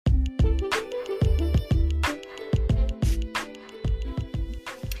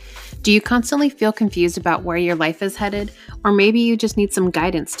Do you constantly feel confused about where your life is headed? Or maybe you just need some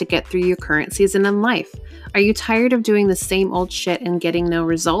guidance to get through your current season in life? Are you tired of doing the same old shit and getting no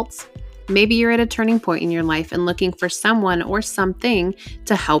results? Maybe you're at a turning point in your life and looking for someone or something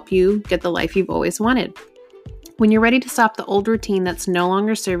to help you get the life you've always wanted. When you're ready to stop the old routine that's no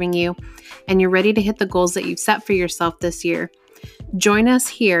longer serving you and you're ready to hit the goals that you've set for yourself this year, join us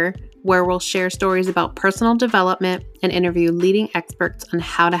here where we'll share stories about personal development and interview leading experts on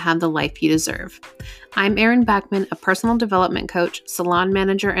how to have the life you deserve. I'm Erin Backman, a personal development coach, salon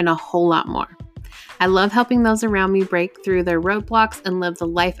manager, and a whole lot more. I love helping those around me break through their roadblocks and live the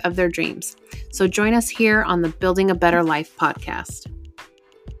life of their dreams. So join us here on the Building a Better Life podcast.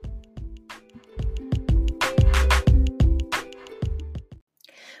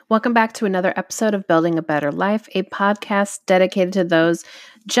 Welcome back to another episode of Building a Better Life, a podcast dedicated to those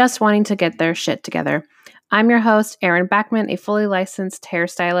just wanting to get their shit together. I'm your host, Erin Backman, a fully licensed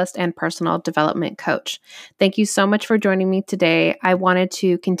hairstylist and personal development coach. Thank you so much for joining me today. I wanted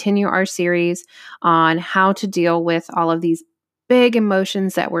to continue our series on how to deal with all of these big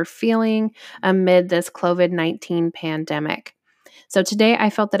emotions that we're feeling amid this COVID-19 pandemic. So today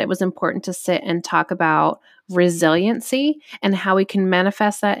I felt that it was important to sit and talk about resiliency and how we can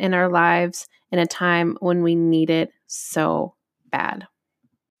manifest that in our lives in a time when we need it so bad.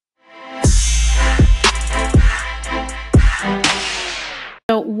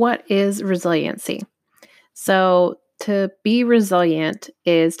 So what is resiliency? So to be resilient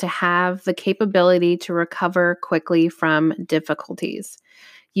is to have the capability to recover quickly from difficulties.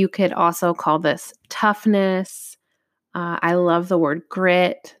 You could also call this toughness. I love the word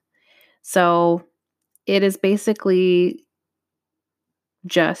grit. So it is basically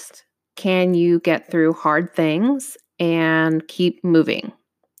just, can you get through hard things and keep moving?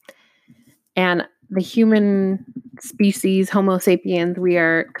 And the human species, Homo sapiens, we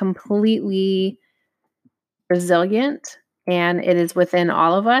are completely resilient, and it is within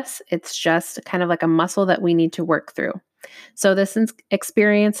all of us. It's just kind of like a muscle that we need to work through. So this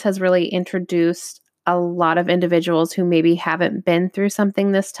experience has really introduced a lot of individuals who maybe haven't been through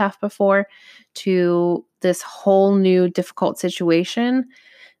something this tough before to this whole new difficult situation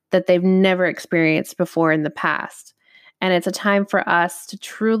that they've never experienced before in the past. And it's a time for us to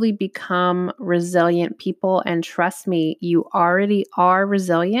truly become resilient people. And trust me, you already are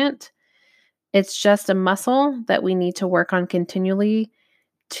resilient. It's just a muscle that we need to work on continually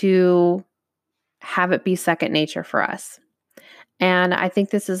to have it be second nature for us. And I think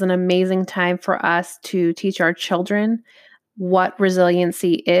this is an amazing time for us to teach our children what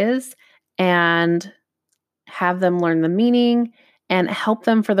resiliency is and have them learn the meaning and help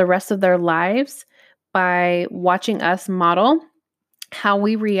them for the rest of their lives by watching us model how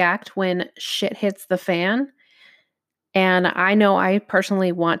we react when shit hits the fan. And I know I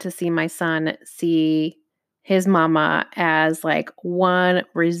personally want to see my son see his mama as like one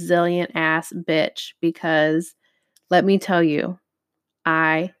resilient ass bitch, because let me tell you,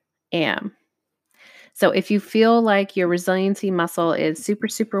 I am. So if you feel like your resiliency muscle is super,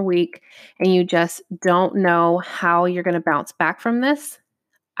 super weak and you just don't know how you're going to bounce back from this,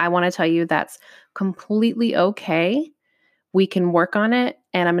 I want to tell you that's completely okay. We can work on it.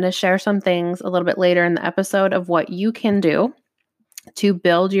 And I'm going to share some things a little bit later in the episode of what you can do to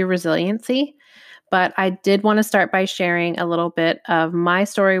build your resiliency. But I did want to start by sharing a little bit of my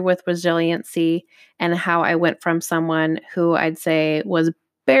story with resiliency and how I went from someone who I'd say was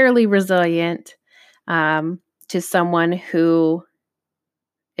barely resilient to someone who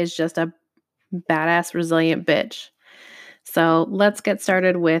is just a badass resilient bitch. So let's get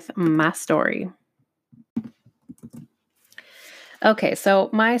started with my story. Okay, so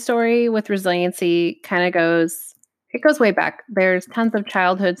my story with resiliency kind of goes way back. There's tons of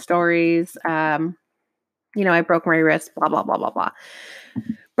childhood stories. I broke my wrist, blah, blah, blah, blah, blah.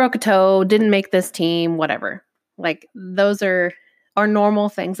 Broke a toe, didn't make this team, whatever. Like those are normal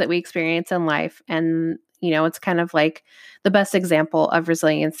things that we experience in life. And, it's kind of like the best example of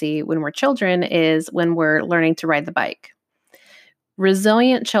resiliency when we're children is when we're learning to ride the bike.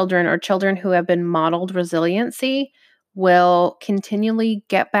 Resilient children or children who have been modeled resiliency will continually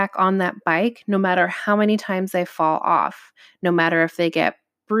get back on that bike no matter how many times they fall off, no matter if they get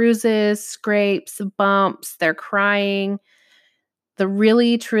bruises, scrapes, bumps, they're crying. The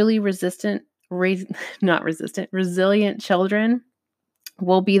really, truly resilient children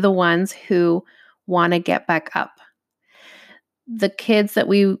will be the ones who want to get back up. The kids that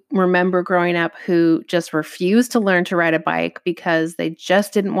we remember growing up who just refused to learn to ride a bike because they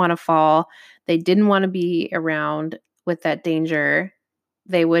just didn't want to fall, they didn't want to be around with that danger,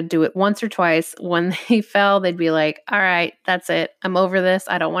 They would do it once or twice. When they fell, they'd be like, all right, that's it. I'm over this.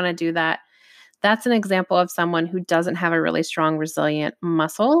 I don't want to do that. That's an example of someone who doesn't have a really strong, resilient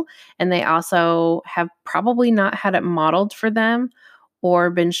muscle. And they also have probably not had it modeled for them or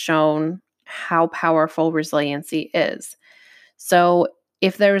been shown how powerful resiliency is. So,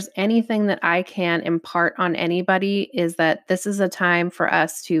 if there's anything that I can impart on anybody, is that this is a time for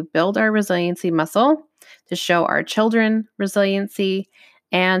us to build our resiliency muscle, to show our children resiliency,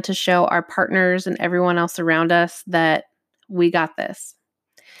 and to show our partners and everyone else around us that we got this.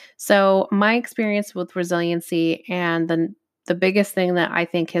 So, my experience with resiliency and the biggest thing that I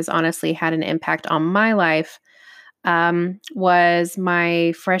think has honestly had an impact on my life was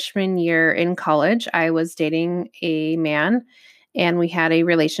my freshman year in college. I was dating a man and we had a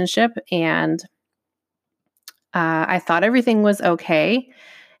relationship, and I thought everything was okay.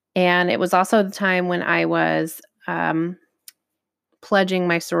 And it was also the time when I was pledging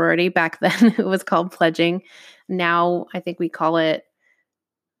my sorority. Back then, it was called pledging. Now, I think we call it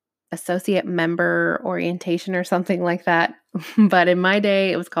associate member orientation or something like that. But in my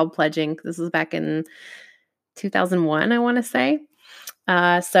day, it was called pledging. This was back in 2001, I want to say.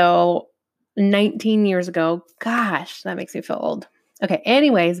 So 19 years ago. Gosh, that makes me feel old. Okay,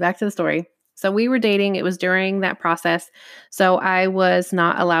 anyways, back to the story. So we were dating. It was during that process. So I was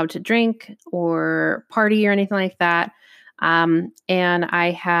not allowed to drink or party or anything like that. And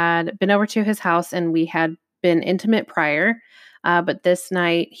I had been over to his house and we had been intimate prior. But this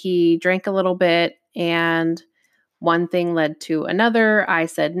night he drank a little bit and one thing led to another. I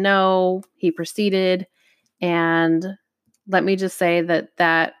said no. He proceeded. And let me just say that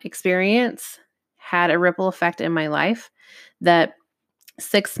that experience had a ripple effect in my life that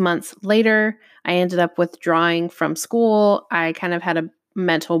 6 months later, I ended up withdrawing from school. I kind of had a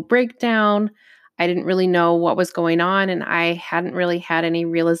mental breakdown. I didn't really know what was going on, and I hadn't really had any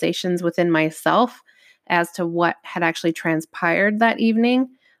realizations within myself as to what had actually transpired that evening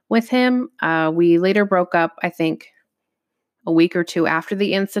with him. We later broke up, I think, a week or two after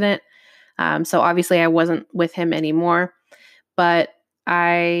the incident. So obviously, I wasn't with him anymore, but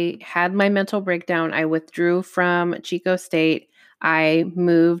I had my mental breakdown. I withdrew from Chico State. I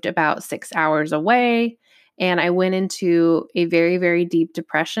moved about 6 hours away and I went into a very, very deep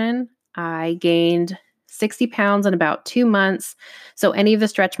depression. I gained 60 pounds in about 2 months. So, any of the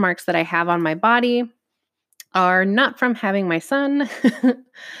stretch marks that I have on my body are not from having my son.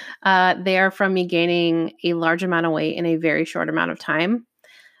 They are from me gaining a large amount of weight in a very short amount of time.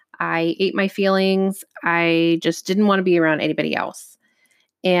 I ate my feelings. I just didn't want to be around anybody else.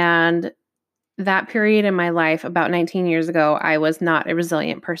 And that period in my life, about 19 years ago, I was not a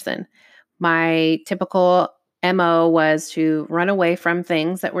resilient person. My typical MO was to run away from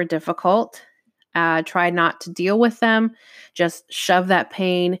things that were difficult, try not to deal with them, just shove that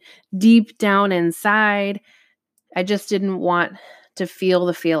pain deep down inside. I just didn't want to feel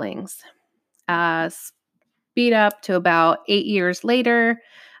the feelings. Speed up to about 8 years later,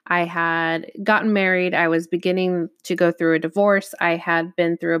 I had gotten married. I was beginning to go through a divorce. I had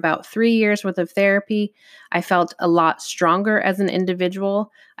been through about 3 years worth of therapy. I felt a lot stronger as an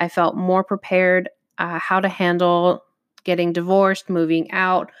individual. I felt more prepared how to handle getting divorced, moving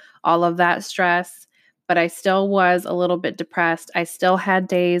out, all of that stress. But I still was a little bit depressed. I still had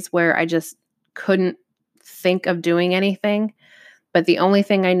days where I just couldn't think of doing anything. But the only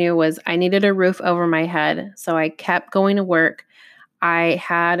thing I knew was I needed a roof over my head. So I kept going to work. I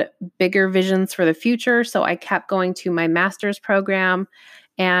had bigger visions for the future. So I kept going to my master's program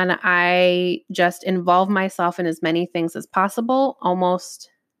and I just involved myself in as many things as possible. Almost,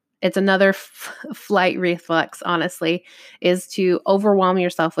 it's another flight reflex, honestly, is to overwhelm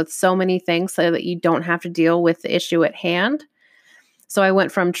yourself with so many things so that you don't have to deal with the issue at hand. So I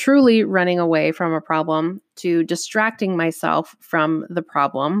went from truly running away from a problem to distracting myself from the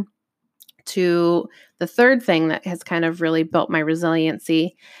problem to the third thing that has kind of really built my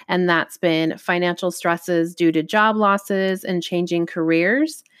resiliency, and that's been financial stresses due to job losses and changing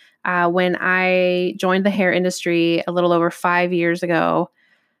careers. When I joined the hair industry a little over 5 years ago,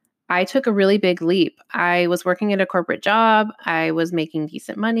 I took a really big leap. I was working at a corporate job. I was making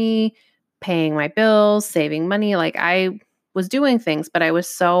decent money, paying my bills, saving money. Like I was doing things, but I was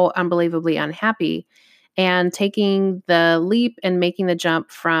so unbelievably unhappy. And taking the leap and making the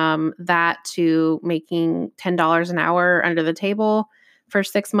jump from that to making $10 an hour under the table for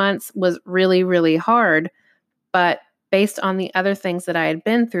 6 months was really, really hard. But based on the other things that I had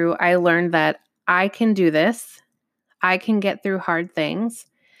been through, I learned that I can do this. I can get through hard things.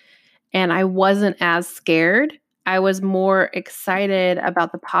 And I wasn't as scared. I was more excited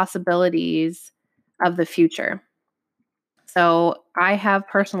about the possibilities of the future. So I have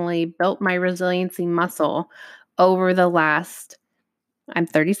personally built my resiliency muscle over the last, I'm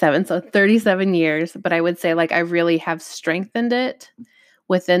 37, so 37 years, but I would say like I really have strengthened it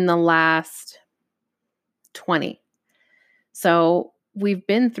within the last 20. So we've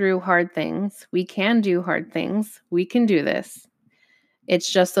been through hard things. We can do hard things. We can do this.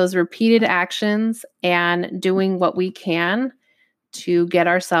 It's just those repeated actions and doing what we can to get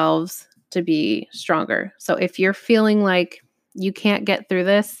ourselves to be stronger. So if you're feeling like you can't get through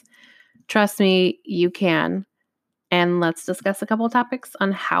this, trust me, you can. And let's discuss a couple of topics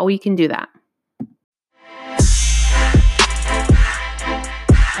on how we can do that.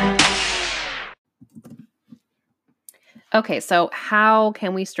 Okay, so how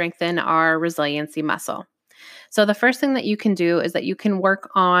can we strengthen our resiliency muscle? So, the first thing that you can do is that you can work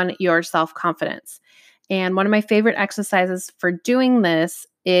on your self confidence. And one of my favorite exercises for doing this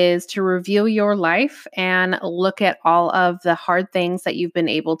is to review your life and look at all of the hard things that you've been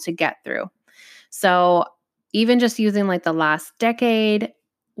able to get through. So, even just using like the last decade,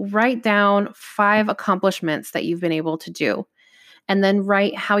 write down 5 accomplishments that you've been able to do, and then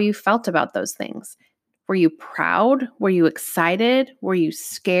write how you felt about those things. Were you proud? Were you excited? Were you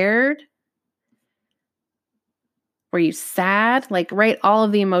scared? Were you sad? Like, write all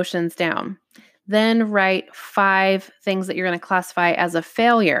of the emotions down. Then write 5 things that you're going to classify as a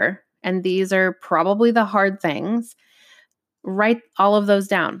failure. And these are probably the hard things. Write all of those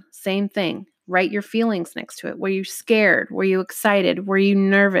down. Same thing. Write your feelings next to it. Were you scared? Were you excited? Were you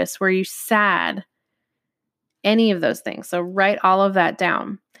nervous? Were you sad? Any of those things. So write all of that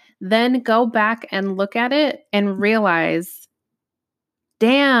down. Then go back and look at it and realize,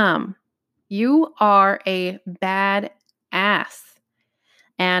 damn, you are a bad ass.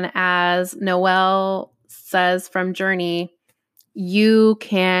 And as Noelle says from Journey, you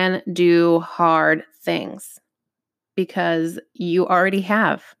can do hard things because you already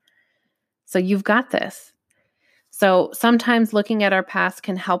have. So you've got this. So sometimes looking at our past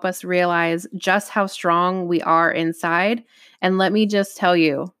can help us realize just how strong we are inside. And let me just tell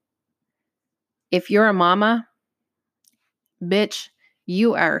you, if you're a mama, bitch,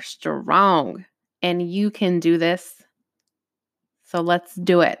 you are strong and you can do this. So let's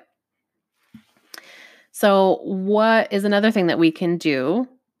do it. So, what is another thing that we can do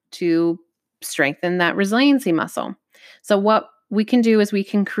to strengthen that resiliency muscle? So, what we can do is we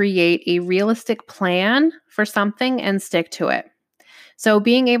can create a realistic plan for something and stick to it. So,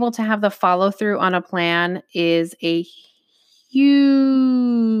 being able to have the follow through on a plan is a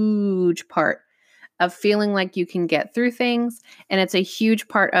huge part of feeling like you can get through things. And it's a huge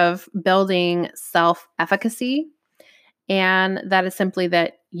part of building self efficacy. And that is simply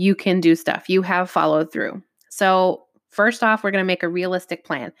that you can do stuff. You have followed through. So, first off, we're going to make a realistic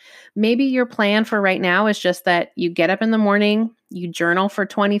plan. Maybe your plan for right now is just that you get up in the morning, you journal for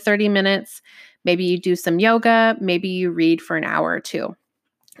 20, 30 minutes. Maybe you do some yoga. Maybe you read for an hour or two.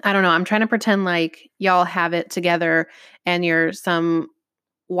 I don't know. I'm trying to pretend like y'all have it together and you're some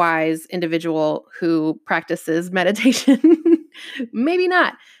wise individual who practices meditation. Maybe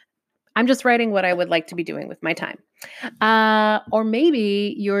not. I'm just writing what I would like to be doing with my time. Or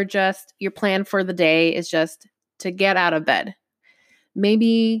maybe your plan for the day is just to get out of bed.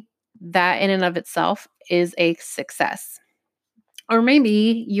 Maybe that in and of itself is a success. Or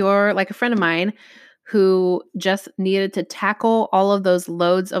maybe you're like a friend of mine who just needed to tackle all of those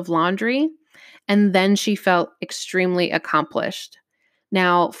loads of laundry, and then she felt extremely accomplished.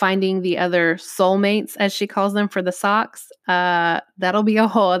 Now, finding the other soulmates, as she calls them, for the socks, that'll be a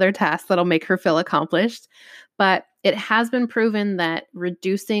whole other task that'll make her feel accomplished. But it has been proven that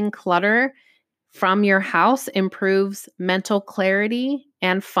reducing clutter from your house improves mental clarity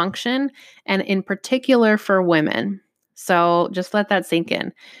and function, and in particular for women. So just let that sink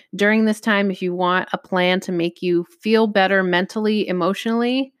in. During this time, if you want a plan to make you feel better mentally,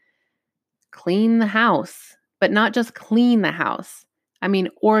 emotionally, clean the house, but not just clean the house. I mean,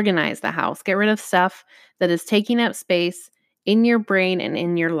 organize the house. Get rid of stuff that is taking up space in your brain and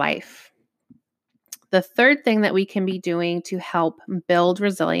in your life. The third thing that we can be doing to help build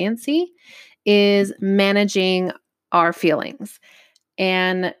resiliency is managing our feelings.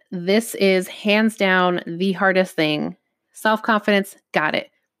 And this is hands down the hardest thing. Self-confidence, got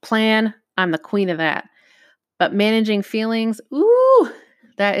it. Plan, I'm the queen of that. But managing feelings, ooh,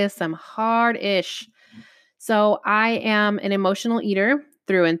 that is some hard-ish. So I am an emotional eater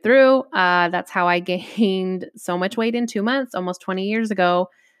through and through. That's how I gained so much weight in 2 months, almost 20 years ago.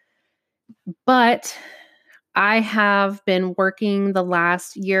 But I have been working the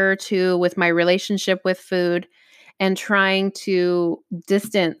last year or two with my relationship with food and trying to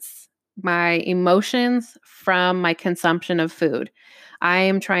distance my emotions from my consumption of food. I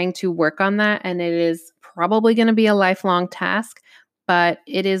am trying to work on that, and it is probably going to be a lifelong task, but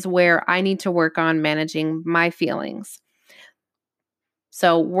it is where I need to work on managing my feelings.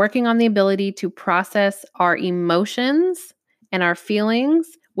 So, working on the ability to process our emotions and our feelings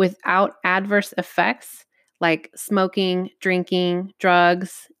without adverse effects like smoking, drinking,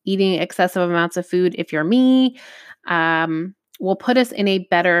 drugs, eating excessive amounts of food, if you're me, will put us in a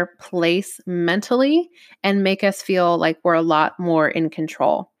better place mentally and make us feel like we're a lot more in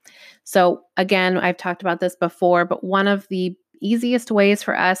control. So, again, I've talked about this before, but one of the easiest ways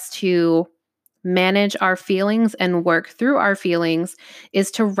for us to manage our feelings and work through our feelings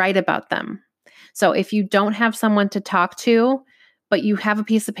is to write about them. So if you don't have someone to talk to, but you have a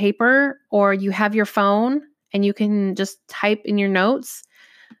piece of paper or you have your phone and you can just type in your notes,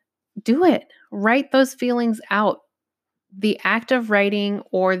 do it. Write those feelings out. The act of writing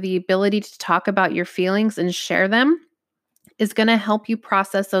or the ability to talk about your feelings and share them is going to help you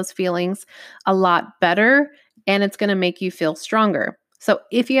process those feelings a lot better, and it's going to make you feel stronger. So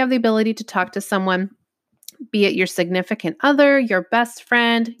if you have the ability to talk to someone, be it your significant other, your best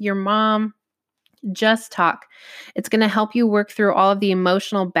friend, your mom, just talk. It's going to help you work through all of the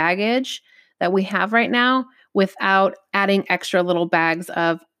emotional baggage that we have right now without adding extra little bags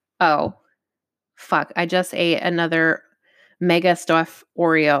of, oh, fuck, I just ate another mega stuff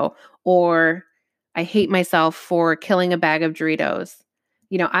Oreo, or I hate myself for killing a bag of Doritos.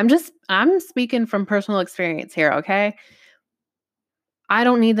 I'm speaking from personal experience here, okay? I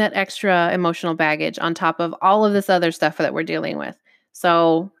don't need that extra emotional baggage on top of all of this other stuff that we're dealing with.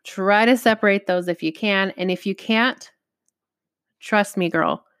 So try to separate those if you can. And if you can't, trust me,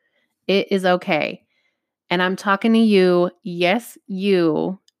 girl, it is okay. And I'm talking to you. Yes,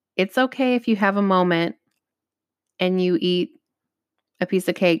 you. It's okay if you have a moment and you eat a piece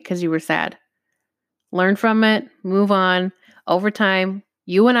of cake because you were sad. Learn from it, move on. Over time,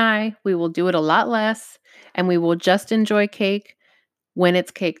 you and I, we will do it a lot less, and we will just enjoy cake when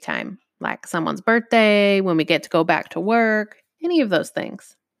it's cake time, like someone's birthday, when we get to go back to work, any of those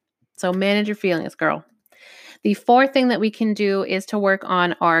things. So manage your feelings, girl. The fourth thing that we can do is to work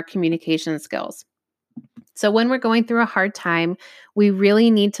on our communication skills. So when we're going through a hard time, we really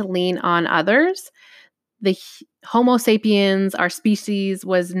need to lean on others. The Homo sapiens, our species,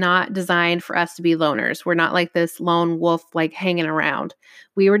 was not designed for us to be loners. We're not like this lone wolf, like hanging around.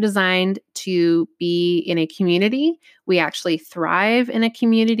 We were designed to be in a community. We actually thrive in a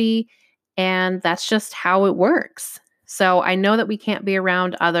community, and that's just how it works. So I know that we can't be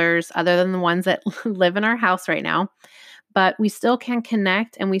around others other than the ones that live in our house right now, but we still can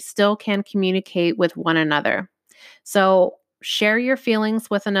connect and we still can communicate with one another. So share your feelings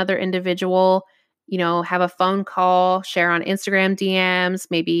with another individual, have a phone call, share on Instagram DMs,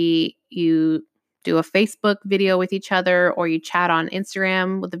 maybe you do a Facebook video with each other, or you chat on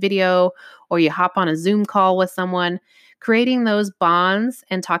Instagram with a video, or you hop on a Zoom call with someone. Creating those bonds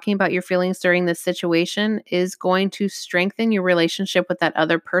and talking about your feelings during this situation is going to strengthen your relationship with that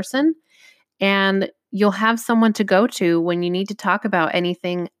other person. And you'll have someone to go to when you need to talk about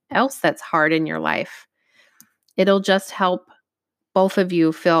anything else that's hard in your life. It'll just help both of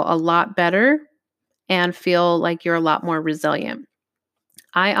you feel a lot better and feel like you're a lot more resilient.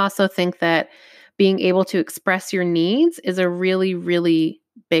 I also think that being able to express your needs is a really, really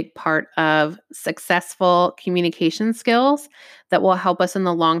big part of successful communication skills that will help us in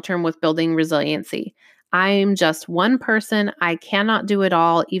the long term with building resiliency. I'm just one person. I cannot do it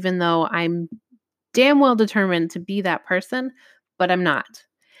all, even though I'm damn well determined to be that person, but I'm not.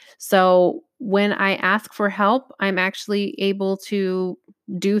 So when I ask for help, I'm actually able to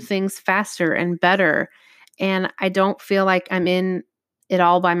do things faster and better. And I don't feel like I'm in it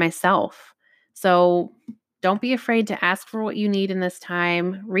all by myself. So don't be afraid to ask for what you need in this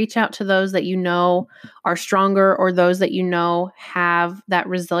time. Reach out to those that you know are stronger, or those that you know have that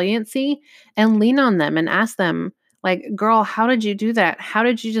resiliency, and lean on them and ask them, like, girl, how did you do that? How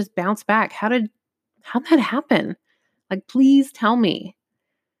did you just bounce back? How'd that happen? Like, please tell me.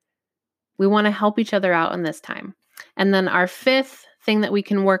 We want to help each other out in this time. And then our fifth thing that we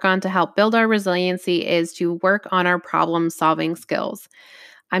can work on to help build our resiliency is to work on our problem-solving skills.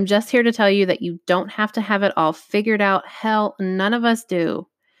 I'm just here to tell you that you don't have to have it all figured out. Hell, none of us do.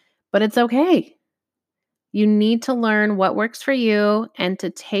 But it's okay. You need to learn what works for you and to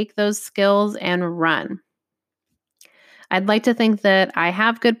take those skills and run. I'd like to think that I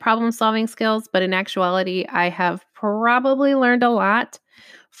have good problem-solving skills, but in actuality, I have probably learned a lot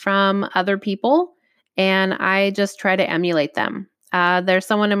from other people, and I just try to emulate them. There's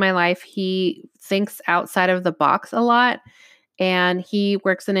someone in my life, he thinks outside of the box a lot, and he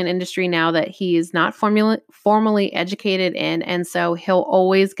works in an industry now that he is not formally educated in. And so he'll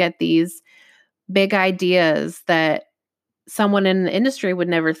always get these big ideas that someone in the industry would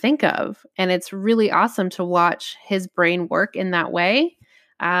never think of. And it's really awesome to watch his brain work in that way.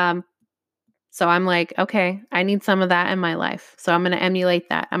 So I'm like, okay, I need some of that in my life. So I'm going to emulate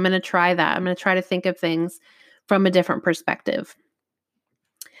that. I'm going to try that. I'm going to try to think of things from a different perspective.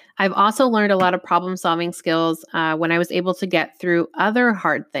 I've also learned a lot of problem solving skills when I was able to get through other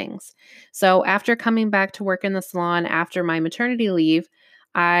hard things. So after coming back to work in the salon after my maternity leave,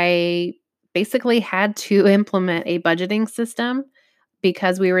 I basically had to implement a budgeting system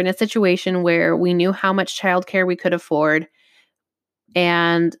because we were in a situation where we knew how much childcare we could afford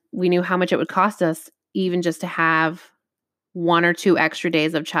and we knew how much it would cost us even just to have 1 or 2 extra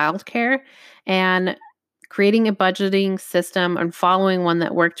days of childcare. And creating a budgeting system and following one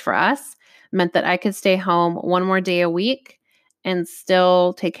that worked for us meant that I could stay home 1 more day a week and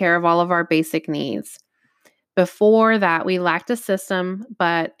still take care of all of our basic needs. Before that, we lacked a system,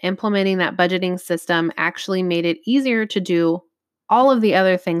 but implementing that budgeting system actually made it easier to do all of the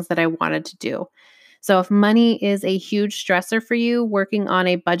other things that I wanted to do. So if money is a huge stressor for you, working on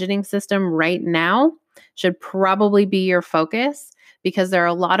a budgeting system right now should probably be your focus, because there are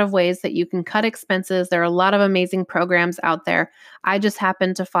a lot of ways that you can cut expenses. There are a lot of amazing programs out there. I just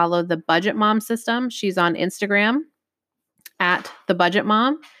happen to follow the Budget Mom system. She's on Instagram at the Budget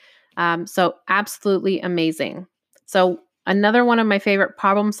Mom. So absolutely amazing. So another one of my favorite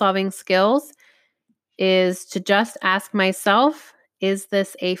problem solving skills is to just ask myself, is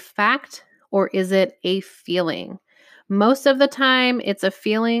this a fact or is it a feeling? Most of the time it's a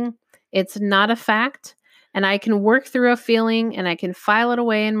feeling. It's not a fact. And I can work through a feeling and I can file it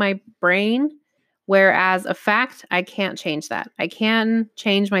away in my brain. Whereas a fact, I can't change that. I can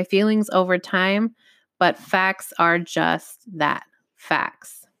change my feelings over time, but facts are just that,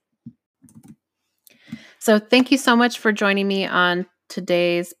 facts. So thank you so much for joining me on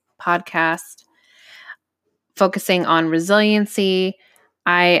today's podcast, focusing on resiliency.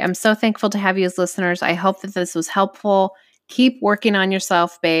 I am so thankful to have you as listeners. I hope that this was helpful. Keep working on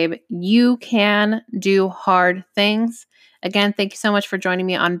yourself, babe. You can do hard things. Again, thank you so much for joining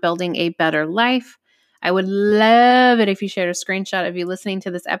me on Building a Better Life. I would love it if you shared a screenshot of you listening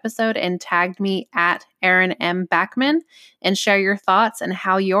to this episode and tagged me at Erin M. Backman and share your thoughts and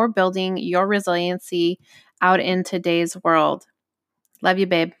how you're building your resiliency out in today's world. Love you,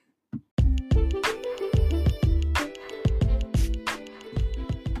 babe.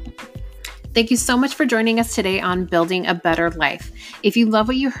 Thank you so much for joining us today on Building a Better Life. If you love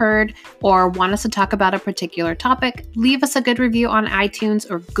what you heard or want us to talk about a particular topic, leave us a good review on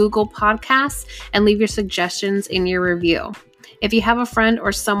iTunes or Google Podcasts and leave your suggestions in your review. If you have a friend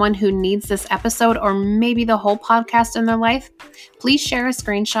or someone who needs this episode or maybe the whole podcast in their life, please share a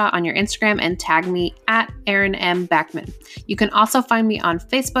screenshot on your Instagram and tag me at Erin M. Backman. You can also find me on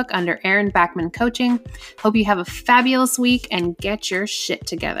Facebook under Erin Backman Coaching. Hope you have a fabulous week and get your shit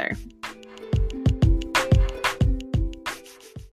together.